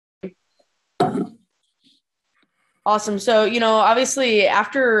Awesome. So, obviously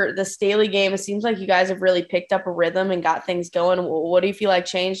after the Staley game, it seems like you guys have really picked up a rhythm and got things going. What do you feel like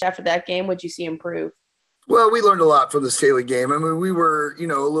changed after that game? Would you see improve? Well, we learned a lot from the Staley game. I mean, we were, a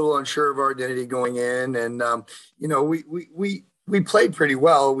little unsure of our identity going in, and we played pretty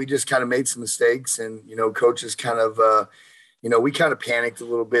well. We just kind of made some mistakes, and coaches kind of we kind of panicked a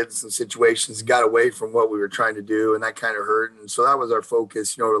little bit in some situations, got away from what we were trying to do, and that kind of hurt. And so that was our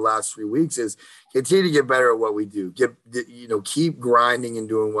focus, over the last 3 weeks is continue to get better at what we do, keep grinding and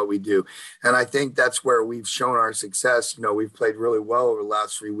doing what we do. And I think that's where we've shown our success. We've played really well over the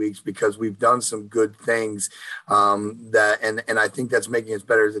last 3 weeks because we've done some good things and I think that's making us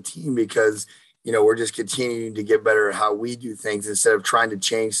better as a team because we're just continuing to get better at how we do things instead of trying to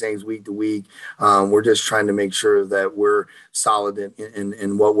change things week to week. We're just trying to make sure that we're solid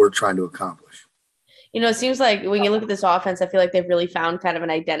in what we're trying to accomplish. It seems like when you look at this offense, I feel like they've really found kind of an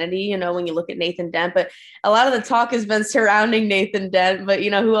identity, when you look at Nathan Dent, but a lot of the talk has been surrounding Nathan Dent, but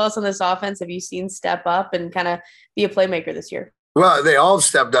who else on this offense have you seen step up and kind of be a playmaker this year? Well, they all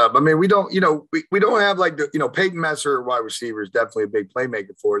stepped up. I mean, we don't, we don't have like Peyton Messer, wide receiver, is definitely a big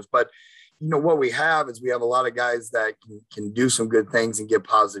playmaker for us, but what we have is we have a lot of guys that can do some good things and get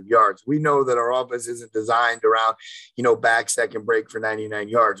positive yards. We know that our offense isn't designed around, backs that can break for 99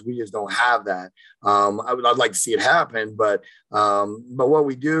 yards. We just don't have that. I'd like to see it happen, but what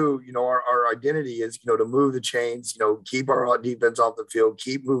we do, our identity is, to move the chains, keep our defense off the field,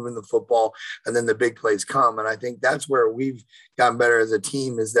 keep moving the football, and then the big plays come. And I think that's where we've gotten better as a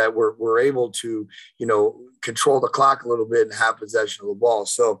team is that we're able to, control the clock a little bit and have possession of the ball.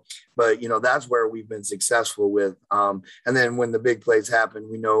 So, but that's where we've been successful with. And then when the big plays happen,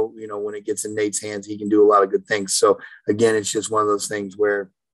 we know, when it gets in Nate's hands, he can do a lot of good things. So again, it's just one of those things where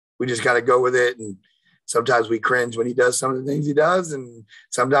we just got to go with it. And sometimes we cringe when he does some of the things he does. And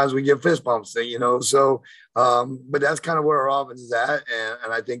sometimes we give fist bumps, so, but that's kind of where our offense is at.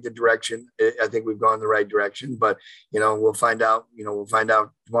 And I think I think we've gone in the right direction, but, we'll find out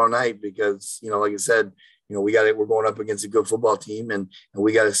tomorrow night because, like I said, we're going up against a good football team and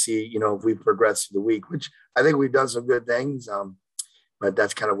we got to see, if we progress through the week, which I think we've done some good things. But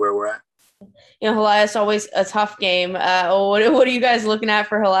that's kind of where we're at. Helias, always a tough game. What are you guys looking at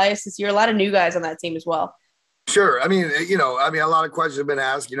for Helias this year? A lot of new guys on that team as well. Sure. I mean, a lot of questions have been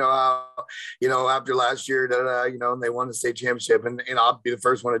asked, how, after last year, and they won the state championship. And, I'll be the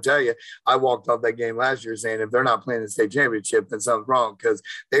first one to tell you, I walked off that game last year saying, if they're not playing the state championship, then something's wrong because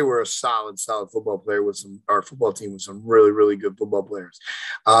they were a solid football player our football team with some really, really good football players.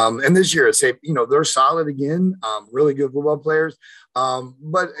 And this year, they're solid again, really good football players.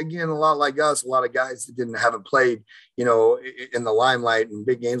 But again, a lot like us, a lot of guys that haven't played, in the limelight and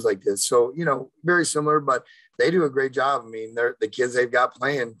big games like this. So, very similar, but they do a great job. I mean, the kids they've got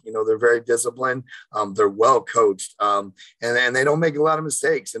playing, they're very disciplined. They're well coached, and they don't make a lot of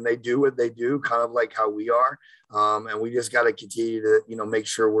mistakes, and they do what they do, kind of like how we are. And we just got to continue to, make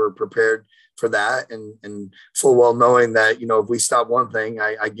sure we're prepared for that and full well knowing that, if we stop one thing,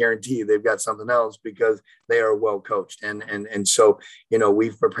 I guarantee you they've got something else because they are well coached. And so,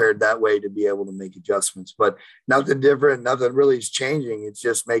 we've prepared that way to be able to make adjustments, but nothing different, nothing really is changing. It's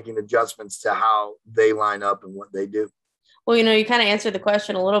just making adjustments to how they line up and what they do. Well, you kind of answered the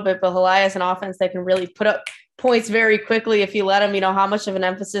question a little bit, but Helias an offense that can really put up points very quickly if you let them. How much of an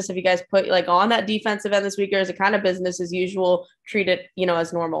emphasis have you guys put on that defensive end this week, or is it kind of business as usual, treat it,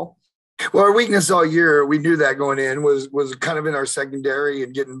 as normal? Well, our weakness all year, we knew that going in was kind of in our secondary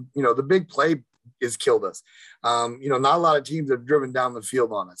and getting, the big play has killed us. Not a lot of teams have driven down the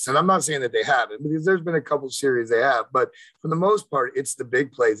field on us. And I'm not saying that they haven't because there's been a couple of series they have, but for the most part, it's the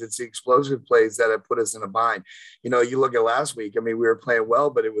big plays. It's the explosive plays that have put us in a bind. You look at last week, I mean, we were playing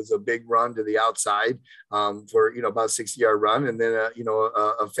well, but it was a big run to the outside for, about a 60-yard run. And then,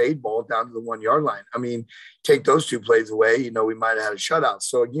 a fade ball down to the 1-yard line. I mean, take those two plays away, we might have had a shutout.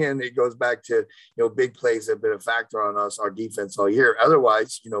 So again, it goes back to, big plays have been a factor on us, our defense all year.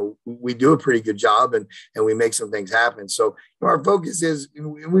 Otherwise, we do a pretty good job and we make some things happen. So our focus is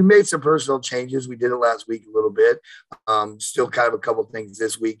we made some personal changes. We did it last week a little bit. Still kind of a couple of things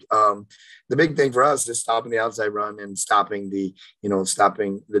this week. The big thing for us is stopping the outside run and stopping the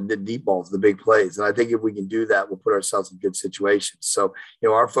deep balls, the big plays. And I think if we can do that, we'll put ourselves in good situations. So,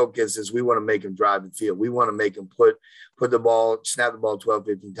 our focus is we want to make them drive the field. We want to make them snap the ball 12,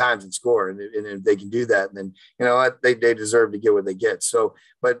 15 times and score. And if they can do that, then, they deserve to get what they get. So,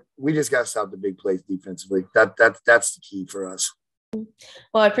 but we just got to stop the big plays defensively. That's the key for us.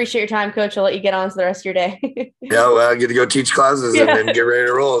 Well, I appreciate your time, Coach. I'll let you get on to the rest of your day. Yeah, well, I get to go teach classes and then get ready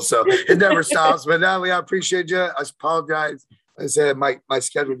to roll. So it never stops. But Natalie, I appreciate you. I apologize. I said my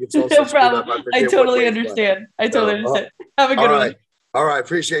schedule gets all No so screwed up. problem. I I forget what totally days what. understand. I totally So, understand. Have a all good one. right. All right.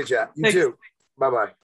 Appreciate you. You Thanks. too. Bye-bye.